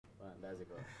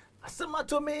Asema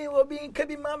to me will be in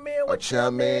Kabimame,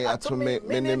 Okyeame, atome,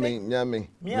 meneme, nyame,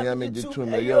 miame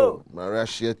jitume yo,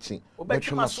 marashieti,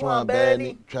 betuma swan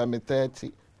beni, trame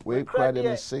 30, we cried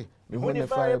and say, me hone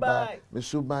fire by, me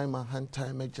subai my hand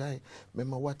time a jai,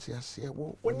 mema wati asiye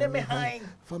wo, uneme hang,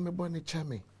 fame boni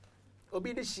chame.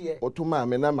 Obi this year. Otuma,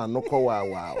 menama no ko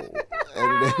wow.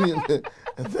 And then,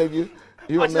 thank you.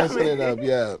 You're messing it up,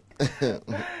 yeah.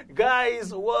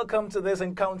 Guys, welcome to this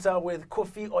encounter with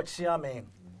Quophi Okyeame,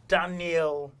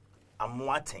 Daniel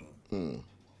Amwating.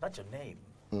 That's your name.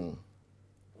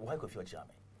 Why Quophi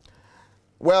Okyeame?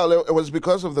 Well, it was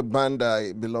because of the band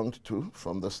I belonged to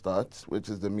from the start, which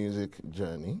is the music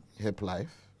journey, hip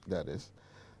life, that is.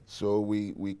 So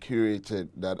we curated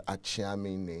that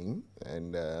Okyeame name,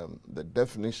 and the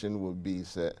definition would be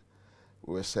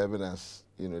we're serving as,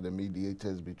 you know, the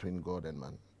mediators between God and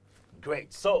man.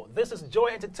 Great. So this is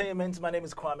Joy Entertainment. My name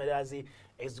is Kwame Dazi.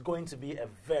 It's going to be a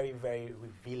very, very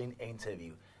revealing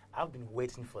interview. I've been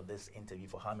waiting for this interview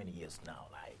for how many years now?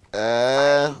 Like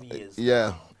 5 years.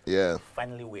 Yeah, yeah.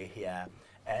 Finally, we're here,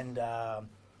 and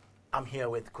I'm here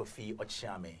with Quophi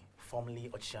Okyeame,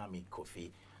 formerly Okyeame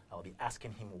Quophi. I'll be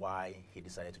asking him why he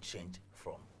decided to change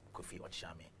from Quophi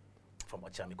Okyeame. From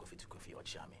Okyeame Quophi to Quophi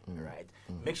Okyeame, right?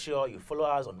 Make sure you follow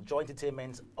us on Joy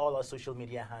Entertainment, all our social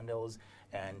media handles,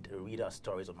 and read our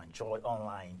stories on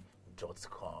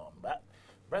myjoyonline.com. But,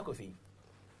 Brother Quophi,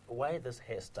 why this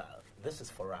hairstyle? This is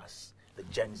for us, the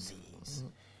Gen Zs.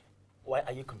 Why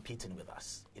are you competing with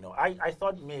us? You know, I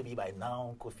thought maybe by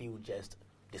now Quophi would just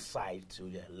decide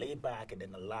to lay back and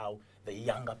then allow the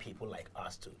younger people like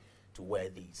us to wear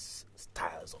these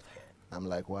styles of hair. I'm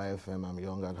like YFM, I'm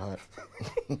young at heart.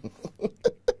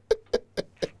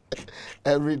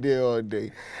 Every day, all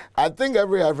day. I think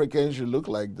every African should look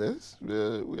like this.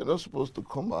 We're not supposed to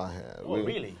comb our hair. Oh,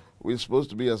 really? We're supposed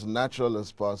to be as natural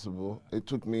as possible. It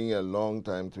took me a long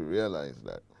time to realize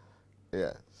that.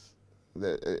 Yes.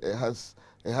 It has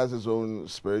its own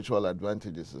spiritual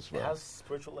advantages as well. It has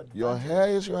spiritual advantages. Your hair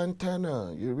is your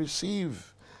antenna. You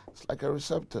receive. It's like a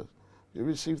receptor. You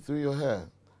receive through your hair.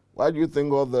 Why do you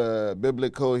think all the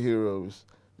biblical heroes,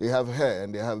 they have hair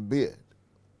and they have beard?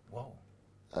 Wow.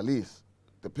 At least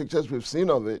the pictures we've seen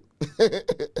of it.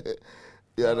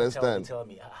 You understand? Tell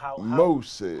me how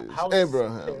Moses,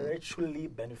 Abraham. How spiritually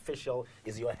beneficial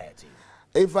is your hair to you?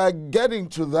 If I get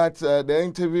into that, the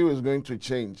interview is going to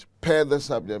change per the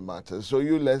subject matter. So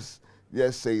let's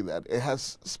say that it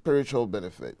has spiritual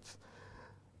benefits.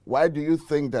 Why do you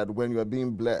think that when you're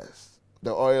being blessed,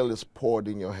 the oil is poured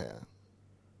in your hair?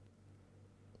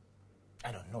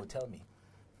 I don't know, tell me.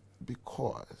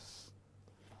 Because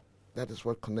that is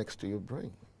what connects to your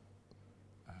brain.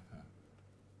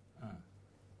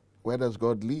 Where does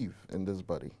God live in this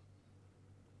body?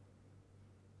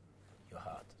 Your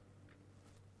heart.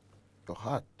 Your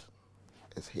heart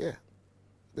is here.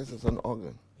 This is an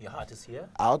organ. Your heart is here?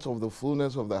 Out of the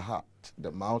fullness of the heart,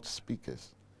 the mouth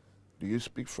speaketh. Do you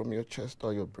speak from your chest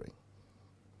or your brain?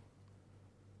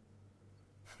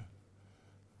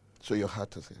 So your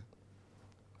heart is here.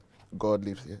 God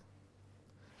lives here.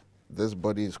 This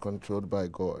body is controlled by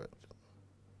God.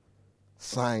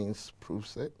 Science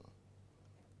proves it.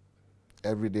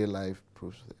 Everyday life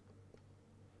proves it.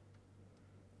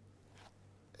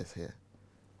 It's here.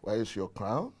 Where is your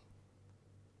crown?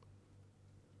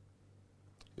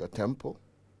 Your temple?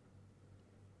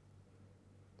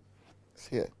 It's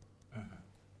here.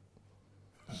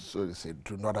 So they say,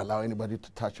 do not allow anybody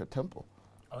to touch your temple.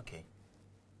 Okay.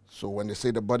 So when they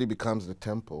say the body becomes the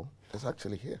temple, it's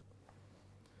actually here.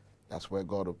 That's where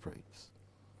God operates.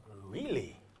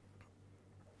 Really?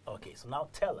 Okay, so now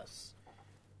tell us.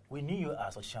 We knew you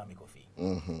as Okyeame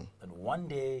Quophi. And one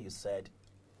day you said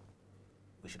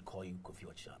we should call you Quophi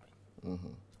Okyeame.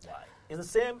 Why?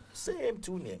 It's the same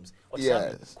two names.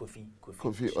 Okyeame, yes.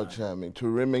 Quophi Okyeame. To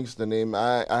remix the name,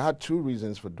 I had two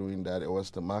reasons for doing that. It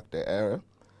was to mark the era,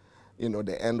 you know,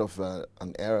 the end of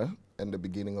an era and the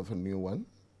beginning of a new one.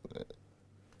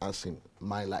 As in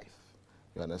my life,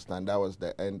 you understand? That was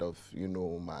the end of, you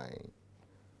know, my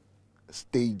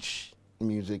stage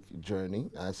music journey,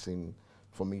 as in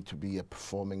for me to be a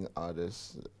performing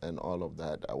artist and all of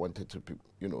that. I wanted to,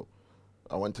 you know,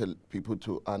 I wanted people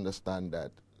to understand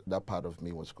that that part of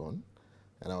me was gone,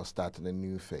 and I was starting a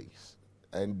new phase.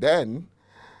 And then,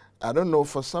 I don't know,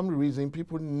 for some reason,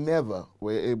 people never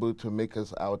were able to make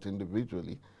us out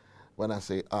individually. When I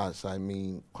say us, I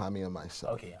mean Kwame and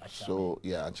myself. Okay, Okyeame. So,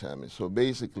 yeah, Okyeame. So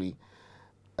basically,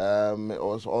 it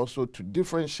was also to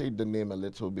differentiate the name a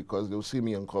little, because they'll see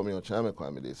me and call me Okyeame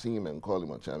Kwame. They see him and call him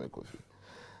Okyeame Quophi.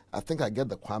 I think I get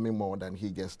the Kwame more than he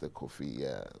gets the Quophi.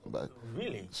 Yeah, but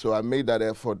Really? so I made that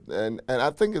effort, and I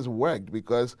think it's worked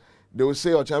because they will say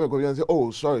Okyeame Quophi and say,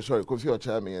 oh, sorry, Quophi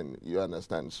Okyeame, and you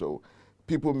understand. So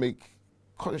people make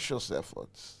conscious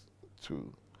efforts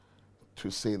to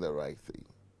say the right thing,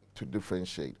 to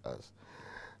differentiate us.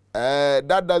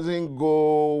 That doesn't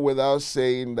go without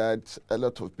saying that a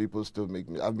lot of people still make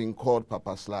me. I've been called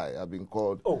Papa Sly. I've been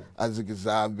called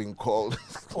Azigiza. I've been called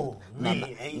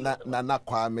Nana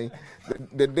Kwame.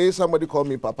 The day somebody called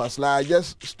me Papa Sly, I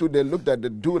just stood there, looked at the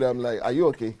dude. I'm like, are you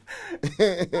okay?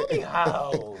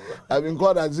 How? I've been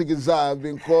called Azigiza. I've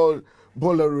been called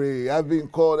Bolare. I've been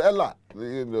called Ella.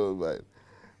 You know, but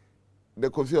the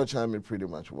Quophi Okyeame pretty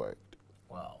much worked.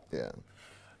 Wow. Yeah.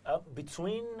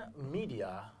 Between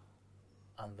media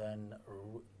and then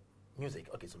music.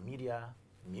 Okay, so media,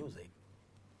 music.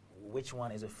 Which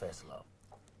one is your first love?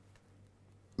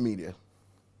 Media.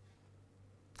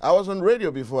 I was on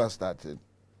radio before I started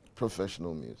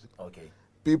professional music. Okay.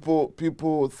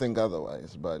 People think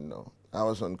otherwise, but no. I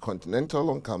was on Continental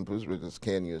on campus, which is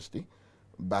KNUST,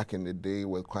 back in the day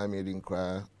with Kwame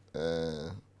Dinkra.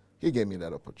 He gave me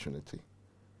that opportunity.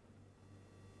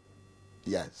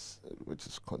 Yes, which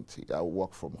is Conti. I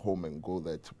walk from home and go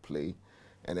there to play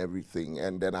and everything.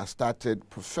 And then I started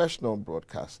professional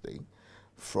broadcasting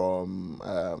from,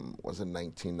 was it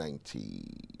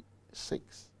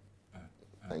 1996?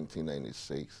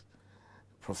 1996,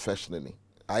 professionally.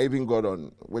 I even got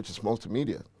on, which is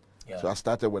multimedia. Yeah. So I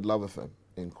started with Love FM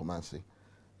in Kumasi.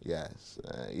 Yes,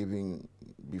 even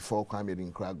before Kwame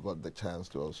Dinkra got the chance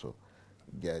to also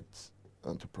get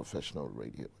onto professional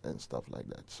radio and stuff like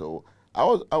that. So I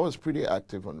was pretty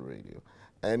active on radio.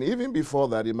 And even before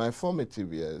that, in my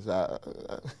formative years,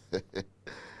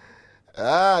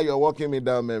 you're walking me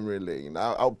down memory lane.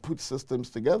 I'll put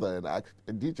systems together and act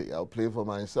a DJ. I'll play for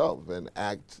myself and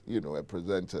act, you know, a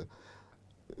presenter.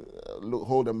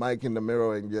 Hold a mic in the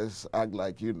mirror and just act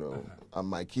like, you know, I'm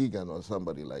Mike Egan or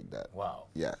somebody like that. Wow.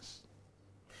 Yes.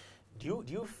 Do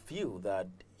you feel that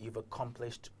you've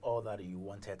accomplished all that you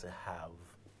wanted to have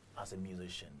as a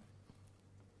musician?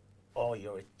 All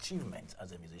your achievements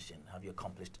as a musician, have you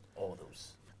accomplished all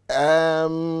those?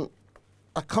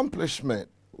 Accomplishment.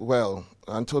 Well,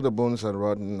 until the bones are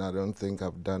rotten, I don't think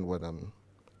I've done what I'm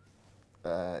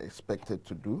expected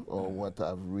to do or what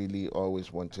I've really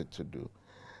always wanted to do.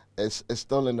 It's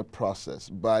still in the process.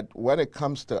 But when it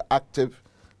comes to active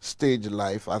stage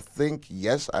life, I think,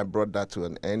 yes, I brought that to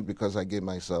an end because I gave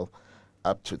myself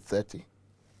up to 30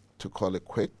 to call it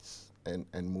quits and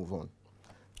move on.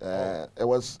 It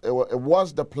was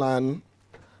the plan.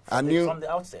 I knew from the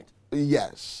outset.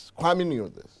 Yes, Kwame knew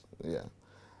this. Yeah,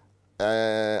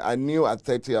 I knew at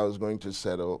 30 I was going to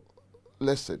settle.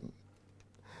 Listen,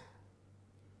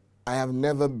 I have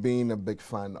never been a big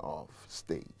fan of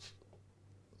stage.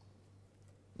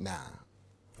 Nah.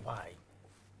 Why?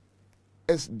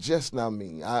 It's just not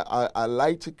me. I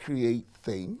like to create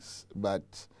things, but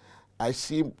I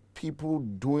see people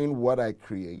doing what I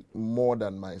create more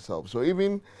than myself. So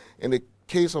even in the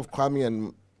case of Kwame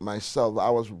and myself, I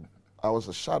was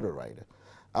a shadow writer.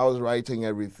 I was writing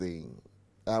everything.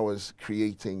 I was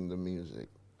creating the music.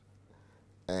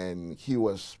 And he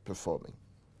was performing.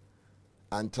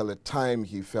 Until a time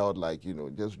he felt like, you know,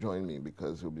 just join me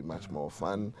because it'll be much more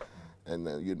fun. And,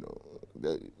 you know,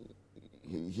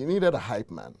 he needed a hype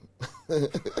man.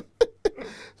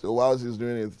 So whilst he's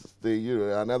doing his thing, you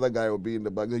know, another guy will be in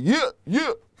the back, yeah,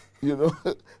 you know,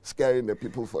 scaring the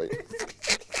people for you.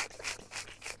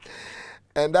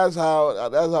 And that's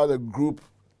how the group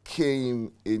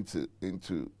came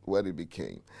into what it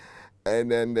became.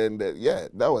 And then yeah,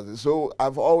 that was it. So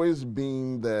I've always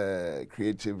been the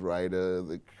creative writer,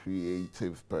 the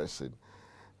creative person.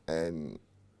 And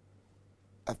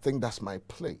I think that's my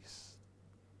place.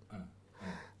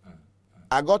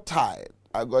 I got tired.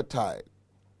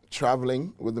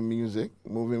 Traveling with the music,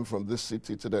 moving from this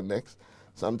city to the next.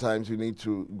 Sometimes you need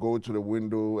to go to the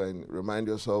window and remind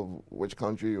yourself which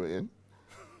country you're in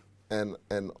and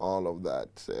all of that.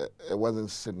 It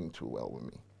wasn't sitting too well with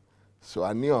me. So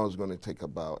I knew I was going to take a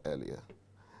bow earlier,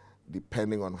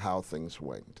 depending on how things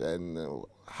went. And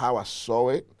how I saw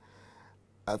it,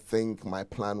 I think my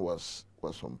plan was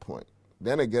on point.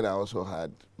 Then again, I also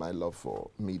had my love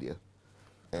for media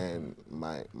and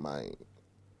my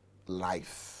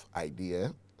life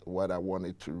idea, what I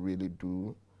wanted to really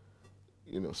do,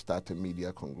 you know, start a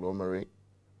media conglomerate,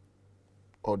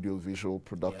 audiovisual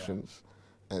productions,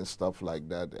 and stuff like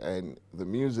that. And the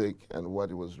music and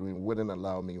what it was doing wouldn't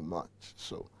allow me much.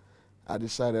 So I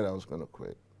decided I was going to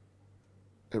quit,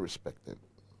 irrespective.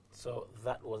 So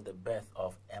that was the birth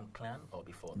of M-Clan, or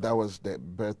before that? That was the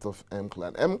birth of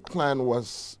M-Clan. M-Clan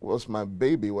was my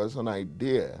baby, was an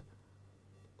idea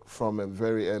from a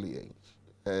very early age.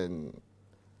 And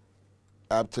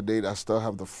up to date, I still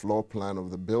have the floor plan of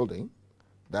the building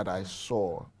that I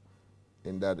saw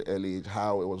in that early age,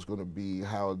 how it was going to be,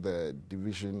 how the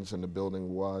divisions in the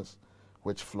building was,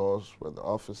 which floors were the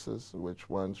offices, which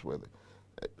ones were the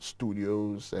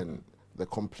studios, and the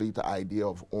complete idea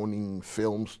of owning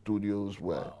film studios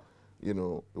where, you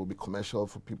know, it will be commercial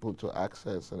for people to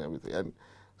access and everything. And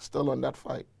still on that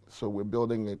fight. So we're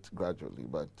building it gradually,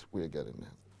 but we're getting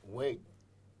there. Wait,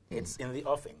 it's in the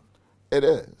offing? It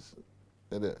is.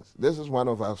 It is. This is one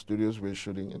of our studios we're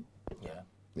shooting in. Yeah.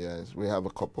 Yes, we have a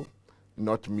couple.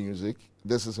 Not music.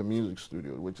 This is a music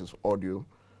studio, which is audio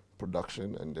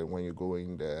production. And then when you go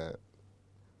in there,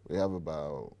 we have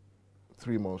about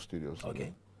 3 more studios.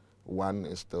 Okay. One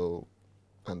is still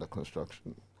under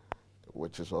construction,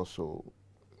 which is also,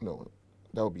 no,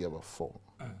 that will be about 4.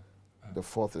 The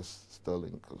 4th is still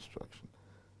in construction.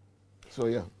 So,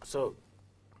 yeah. So,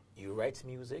 you write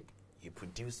music, you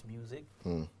produce music,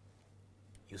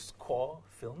 you score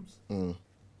films, you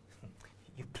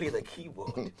play the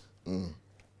keyboard.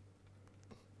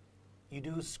 You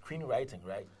do screenwriting,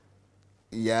 right?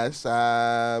 Yes,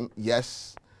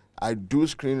 yes. I do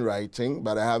screenwriting,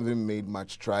 but I haven't made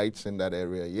much strides in that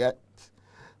area yet.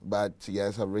 But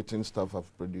yes, I've written stuff,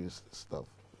 I've produced stuff.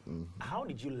 How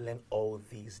did you learn all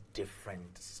these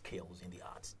different skills in the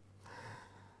arts?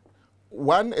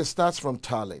 One, it starts from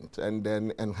talent and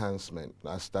then enhancement.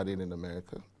 I studied in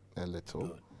America a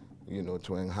little, you know,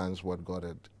 to enhance what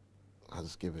God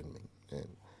has given me. And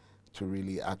to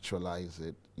really actualize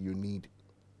it, you need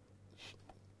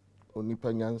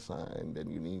onipanyansa, and then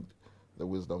you need the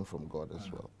wisdom from God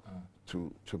as well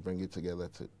to bring it together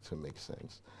to make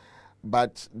sense.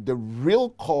 But the real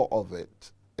core of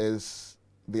it is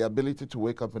the ability to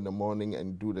wake up in the morning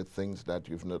and do the things that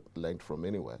you've not learned from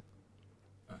anywhere.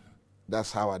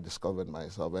 That's how I discovered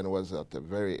myself, and it was at a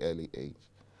very early age.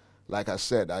 Like I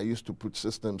said, I used to put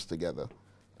systems together,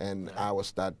 and I would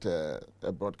start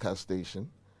a broadcast station,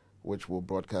 which will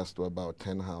broadcast to about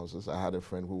 10 houses. I had a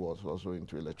friend who was also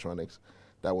into electronics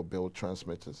that would build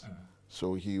transmitters.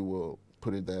 So he will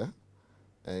put it there,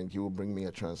 and he will bring me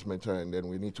a transmitter, and then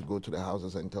we need to go to the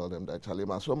houses and tell them that, Charlie,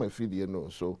 I saw my feed, you know,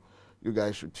 so you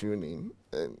guys should tune in.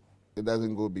 And it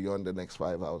doesn't go beyond the next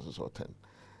 5 houses or 10.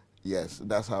 Yes,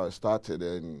 that's how it started.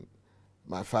 And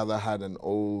my father had an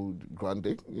old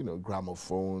grande, you know,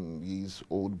 gramophone, these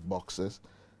old boxes.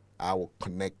 I will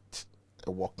connect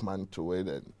a Walkman to it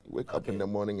and wake up in the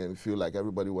morning and feel like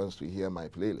everybody wants to hear my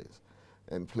playlist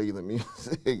and play the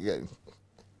music. And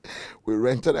we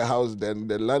rented a house, then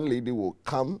the landlady will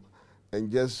come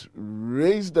and just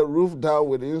raise the roof down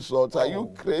with insults. Are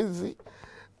you crazy?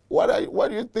 What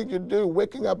do you think you're doing,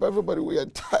 waking up everybody? We are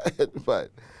tired. But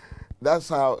that's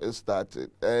how it started.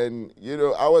 And, you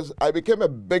know, I became a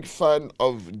big fan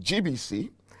of GBC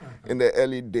in the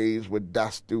early days with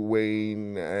Dusty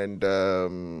Wayne and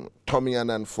Tommy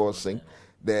Annan Forcing,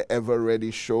 the Ever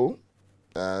Ready show.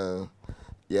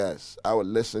 Yes, I would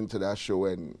listen to that show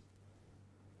and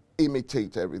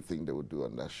imitate everything they would do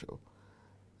on that show.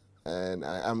 And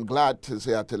I'm glad to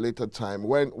say at a later time,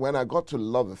 when I got to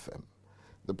Love FM,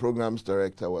 the program's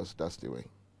director was Dusty Wayne.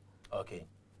 Okay.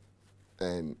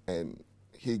 And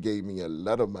he gave me a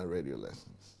lot of my radio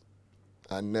lessons.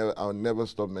 I'll never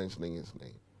stop mentioning his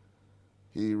name.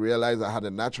 He realized I had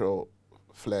a natural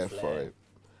flair for it.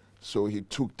 So he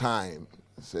took time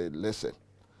and said, listen,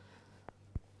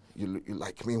 you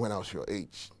like me when I was your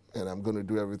age, and I'm going to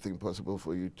do everything possible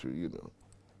for you to, you know,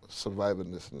 survive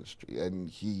in this industry. And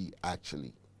he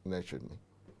actually nurtured me.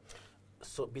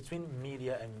 So between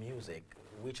media and music,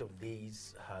 which of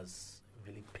these has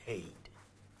really paid?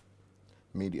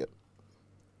 Media.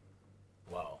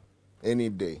 Wow. Any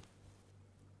day.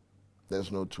 There's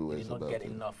no two ways about it. You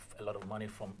did not get a lot of money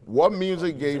from... What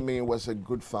music gave me was a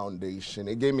good foundation.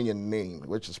 It gave me a name,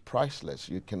 which is priceless.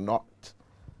 You cannot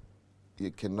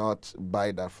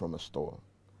buy that from a store.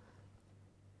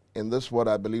 In this world,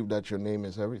 I believe that your name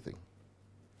is everything.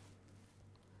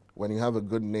 When you have a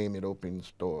good name, it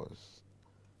opens doors.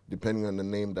 Depending on the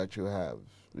name that you have,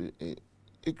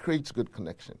 it creates good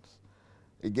connections.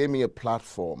 It gave me a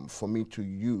platform for me to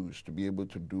use to be able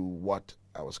to do what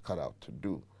I was cut out to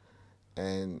do.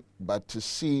 But to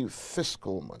see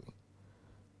fiscal money,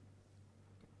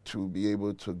 to be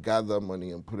able to gather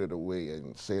money and put it away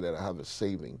and say that I have a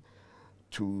saving,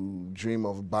 to dream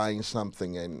of buying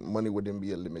something and money wouldn't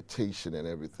be a limitation and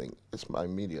everything, it's my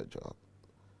media job.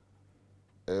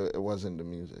 It wasn't the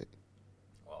music.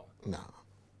 Wow. No.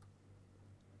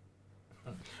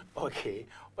 Okay.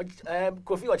 But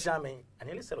Quophi Okyeame, I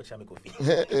nearly said Okyeame Quophi.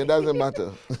 It doesn't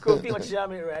matter. Quophi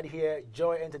Okyeame right here,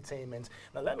 Joy Entertainment.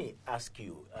 Now let me ask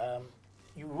you,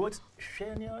 you wrote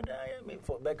Shenyo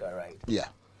for Becca, right? Yeah.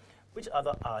 Which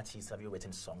other artists have you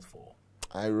written songs for?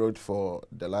 I wrote for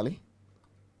Delali.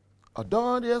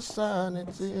 Adore your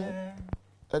sanity.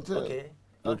 That's it. Okay.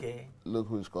 Okay. Look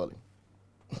who's calling.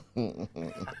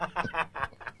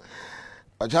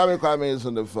 Okyeame Kwame is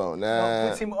on the phone.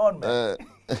 Put him on, man.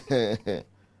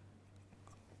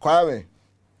 Kwame.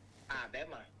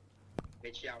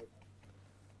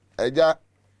 Eja,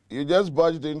 you just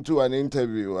barged into an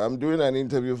interview. I'm doing an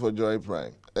interview for Joy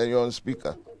Prime, and you're on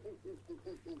speaker.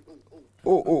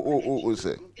 Oh,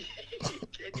 say.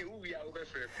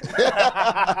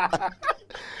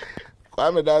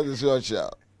 Kwame, that is your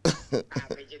shout.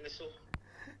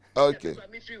 Okay.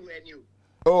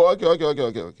 Oh,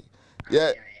 okay.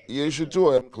 Yeah, you should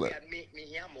too, Clear.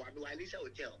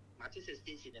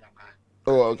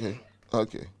 Oh, okay.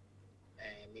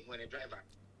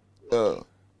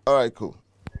 All right, cool.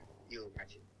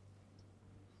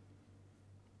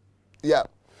 Yeah.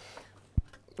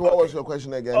 What was your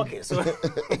question again? Okay, so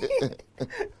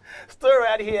still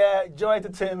right here, Joy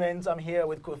Entertainment. I'm here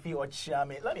with Quophi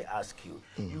Okyeame. Let me ask you,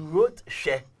 you wrote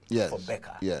She for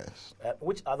Becca. Yes.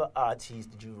 Which other artists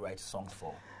did you write songs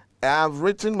for? I've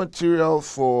written material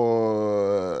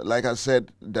for, like I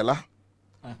said, Della.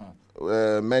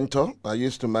 Mentor. I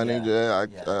used to manage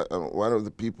one of the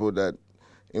people that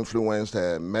influenced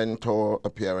her Mentor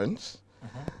appearance.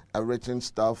 I've written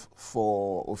stuff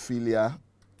for Ophelia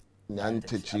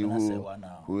Nyantechi,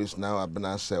 who is now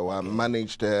Abena Sewa. Okay.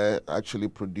 Managed her, actually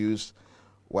produced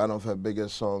one of her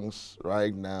biggest songs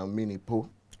right now, Mini Poo.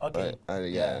 Okay.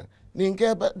 Yeah. I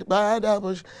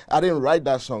didn't write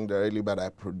that song directly, but I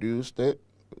produced it,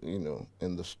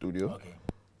 in the studio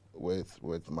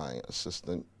with my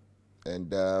assistant.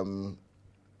 And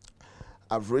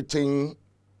I've written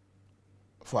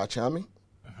for Okyeame,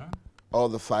 all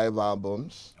the 5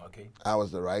 albums. Okay. I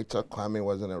was the writer. Kwame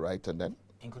wasn't a writer then.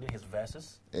 Including his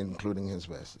verses? Including his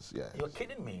verses, yeah. You're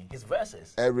kidding me. His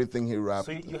verses? Everything he rapped.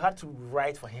 So you had to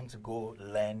write for him to go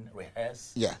learn,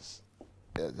 rehearse? Yes.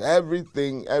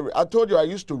 Everything. I told you I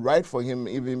used to write for him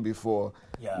even before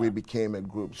we became a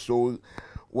group. So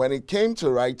when it came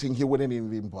to writing, he wouldn't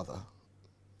even bother.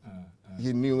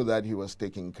 He knew that he was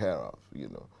taken care of,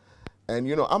 And,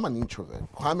 I'm an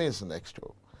introvert. Kwame is an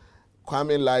extrovert.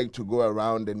 Kwame liked to go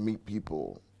around and meet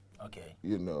people. Okay.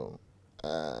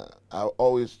 I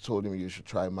always told him you should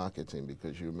try marketing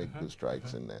because you make good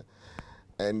strides in there.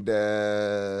 And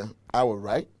I will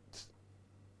write,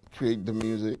 create the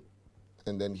music,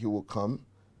 and then he will come.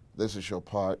 This is your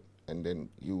part, and then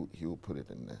he will put it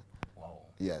in there. Wow.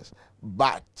 Yes.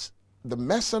 But the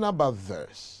Messing About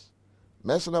verse,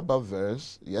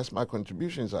 yes, my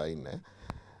contributions are in there.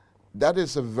 That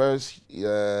is a verse he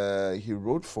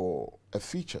wrote for a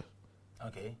feature.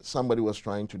 Okay. Somebody was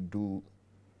trying to do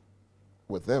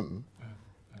with him.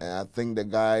 And I think the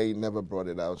guy never brought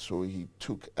it out, so he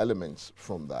took elements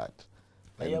from that.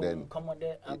 And then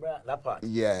that part.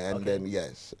 Yeah, and then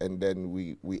and then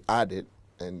we added,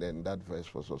 and then that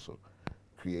verse was also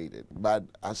created. But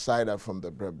aside from the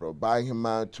Brebro,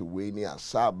 Bahima to Winnie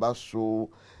Asabaso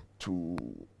to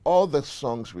all the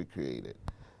songs we created.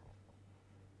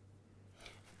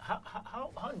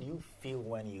 How do you feel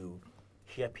when you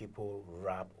hear people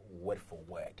rap word for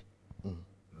word?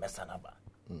 Mesanaba.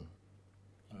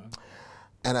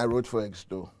 And I wrote for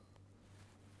Exdo.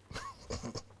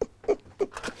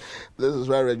 This is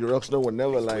why Reggie Rockstone would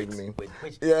never like me.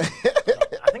 No,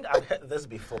 I think I've heard this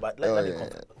before, but let me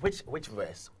confirm. Which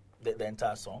verse? The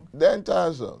entire song? The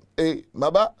entire song. Hey,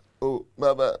 Maba. Oh,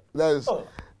 Maba. That is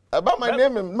about my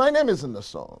name. My name is in the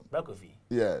song. Quophi.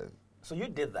 Yeah. So you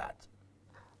did that.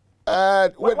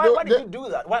 Why did you do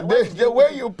that? The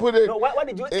way you put it. No, why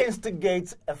did you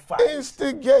instigate a fight?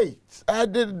 Instigate? I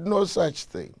did no such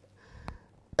thing.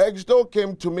 Exdo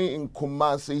came to me in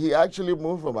Kumasi. He actually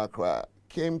moved from Accra,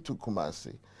 came to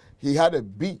Kumasi. He had a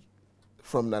beat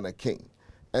from Nana King,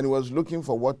 and he was looking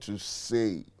for what to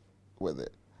say with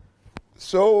it.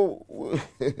 So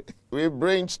we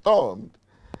brainstormed,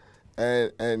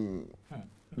 and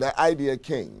the idea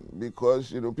came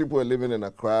because people were living in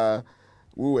Accra.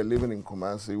 We were living in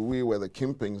Kumasi. We were the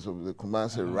kingpins of the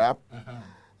Kumasi rap.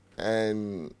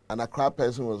 And an Accra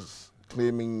person was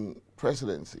claiming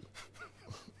presidency.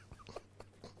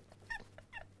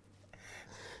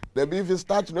 The beef is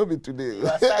starting over today. You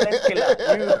are silent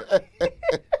killer.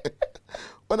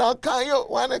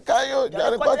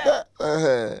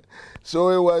 So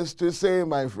it was to say,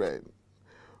 my friend,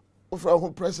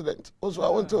 from president. Also, I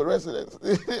went to a residence.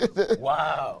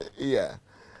 Wow. Yeah.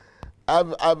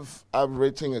 I've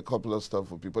written a couple of stuff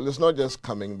for people. It's not just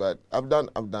coming, but I've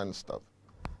done stuff.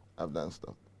 I've done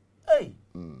stuff. Hey,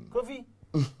 Quophi.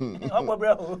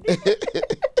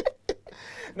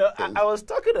 No, I was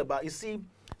talking about, you see,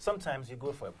 sometimes you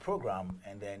go for a program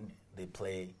and then they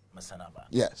play Masanaba.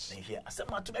 Yes. And you hear, I said,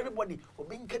 to everybody,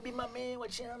 when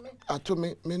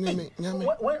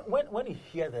you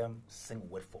hear them sing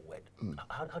word for word,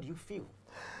 how do you feel?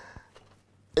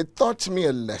 It taught me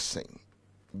a lesson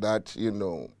that, you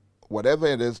know, whatever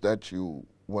it is that you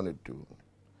want to do,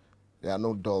 there are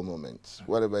no dull moments.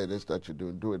 Whatever it is that you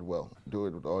do it well. Do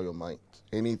it with all your might.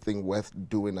 Anything worth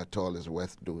doing at all is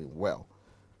worth doing well.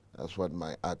 That's what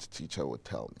my art teacher would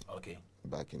tell me. Okay.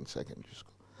 Back in secondary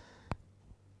school.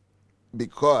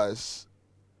 Because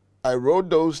I wrote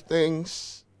those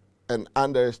things and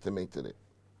underestimated it.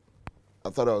 I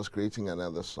thought I was creating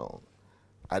another song.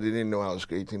 I didn't know I was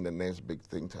creating the next big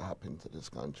thing to happen to this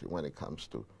country when it comes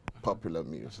to popular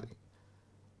music.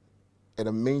 It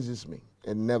amazes me.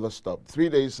 It never stopped. 3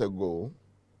 days ago,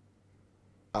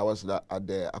 I was at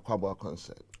the Aquaba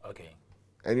concert. Okay.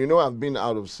 And you know, I've been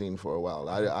out of scene for a while.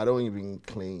 I don't even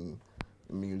claim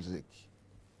music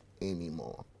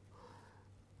anymore.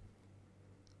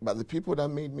 But the people that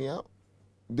made me out,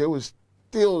 they will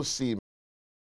still see